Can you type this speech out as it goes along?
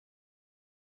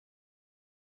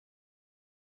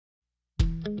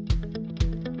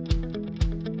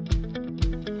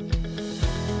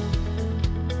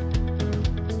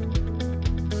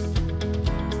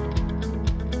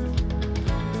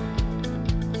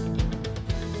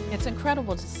It's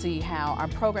incredible to see how our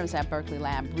programs at Berkeley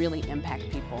Lab really impact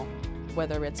people.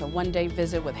 Whether it's a one-day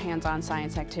visit with hands-on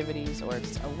science activities, or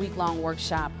it's a week-long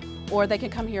workshop, or they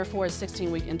can come here for a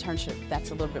 16-week internship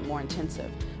that's a little bit more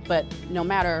intensive. But no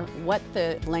matter what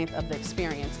the length of the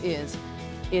experience is,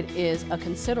 it is a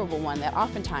considerable one that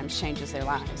oftentimes changes their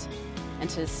lives. And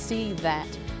to see that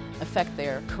affect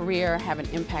their career, have an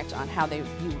impact on how they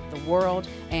view the world,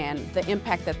 and the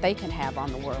impact that they can have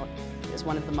on the world is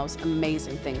one of the most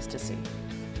amazing things to see.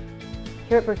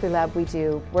 Here at Berkeley Lab, we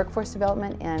do workforce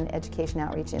development and education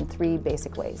outreach in 3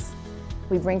 basic ways.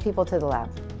 We bring people to the lab.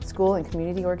 School and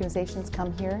community organizations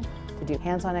come here to do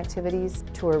hands-on activities,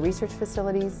 tour research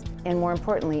facilities, and more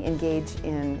importantly, engage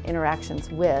in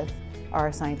interactions with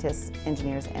our scientists,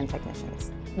 engineers, and technicians.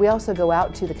 We also go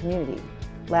out to the community.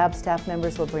 Lab staff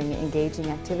members will bring engaging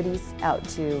activities out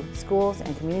to schools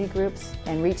and community groups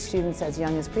and reach students as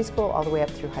young as preschool all the way up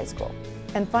through high school.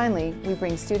 And finally, we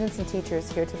bring students and teachers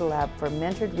here to the lab for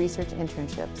mentored research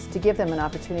internships to give them an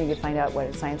opportunity to find out what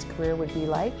a science career would be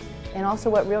like and also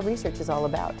what real research is all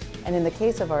about. And in the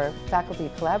case of our faculty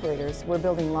collaborators, we're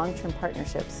building long-term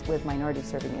partnerships with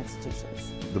minority-serving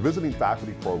institutions. The Visiting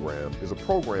Faculty Program is a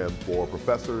program for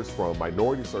professors from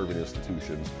minority-serving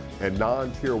institutions and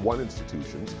non-Tier 1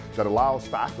 institutions that allows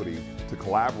faculty to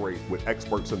collaborate with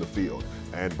experts in the field.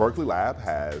 And Berkeley Lab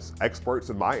has experts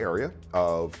in my area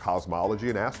of cosmology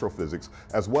and astrophysics,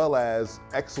 as well as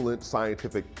excellent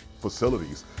scientific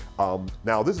facilities.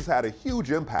 Now, this has had a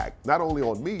huge impact, not only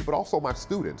on me, but also my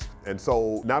students. And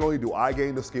so not only do I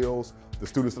gain the skills, the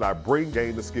students that I bring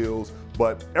gain the skills,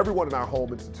 but everyone in our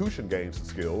home institution gains the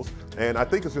skills. And I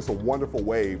think it's just a wonderful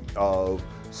way of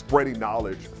spreading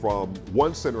knowledge from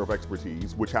one center of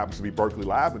expertise, which happens to be Berkeley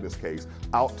Lab in this case,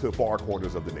 out to far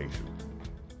corners of the nation.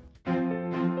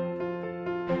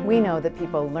 We know that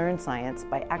people learn science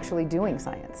by actually doing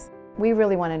science. We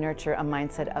really want to nurture a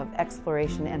mindset of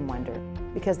exploration and wonder,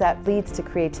 because that leads to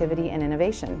creativity and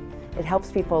innovation. It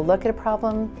helps people look at a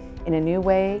problem in a new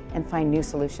way and find new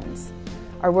solutions.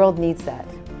 Our world needs that,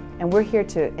 and we're here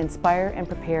to inspire and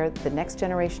prepare the next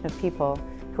generation of people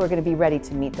who are going to be ready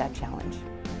to meet that challenge.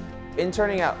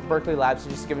 Interning at Berkeley Labs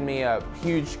has just given me a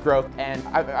huge growth, and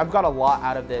I've got a lot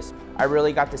out of this. I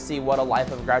really got to see what a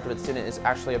life of a graduate student is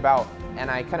actually about,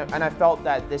 and I felt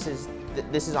that this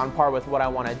is on par with what I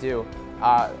want to do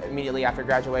immediately after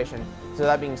graduation. So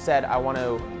that being said, I want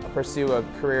to pursue a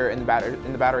career in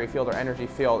the battery field or energy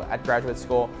field at graduate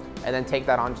school, and then take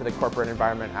that onto the corporate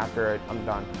environment after I'm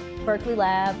done. Berkeley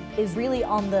Lab is really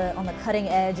on the cutting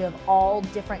edge of all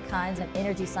different kinds of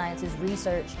energy sciences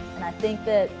research, and I think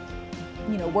that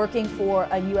working for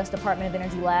a U.S. Department of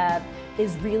Energy lab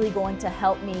is really going to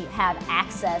help me have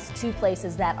access to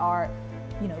places that are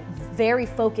very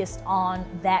focused on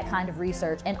that kind of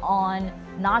research and on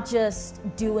not just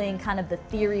doing kind of the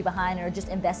theory behind it or just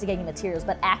investigating materials,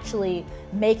 but actually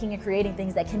making and creating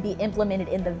things that can be implemented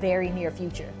in the very near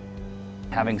future.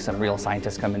 Having some real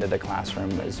scientists come into the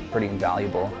classroom is pretty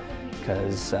invaluable,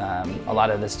 because a lot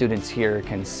of the students here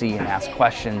can see and ask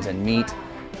questions and meet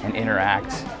and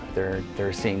interact.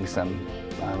 They're seeing some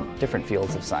different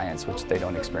fields of science which they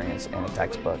don't experience in a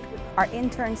textbook. Our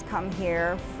interns come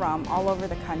here from all over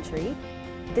the country.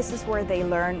 This is where they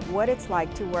learn what it's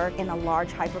like to work in a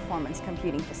large high-performance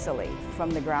computing facility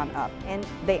from the ground up. And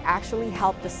they actually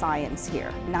help the science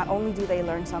here. Not only do they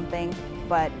learn something,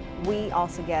 but we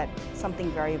also get something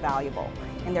very valuable.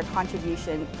 And their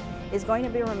contribution is going to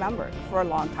be remembered for a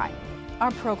long time.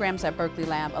 Our programs at Berkeley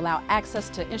Lab allow access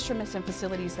to instruments and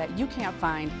facilities that you can't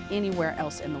find anywhere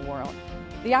else in the world.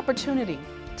 The opportunity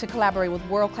to collaborate with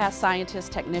world-class scientists,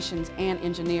 technicians, and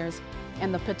engineers,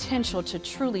 and the potential to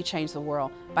truly change the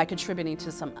world by contributing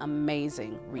to some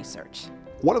amazing research.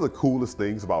 One of the coolest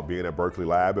things about being at Berkeley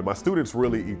Lab, and my students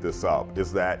really eat this up,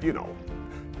 is that, you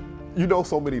know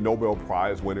so many Nobel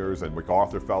Prize winners and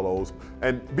MacArthur Fellows,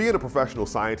 and being a professional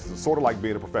scientist is sort of like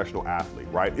being a professional athlete,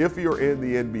 right? If you're in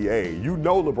the NBA, you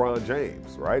know LeBron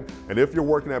James, right? And if you're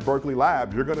working at Berkeley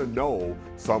Lab, you're gonna know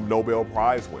some Nobel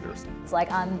Prize winners. It's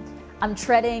like I'm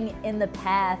treading in the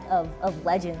path of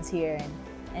legends here,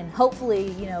 and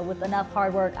hopefully, with enough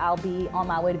hard work, I'll be on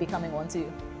my way to becoming one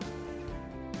too.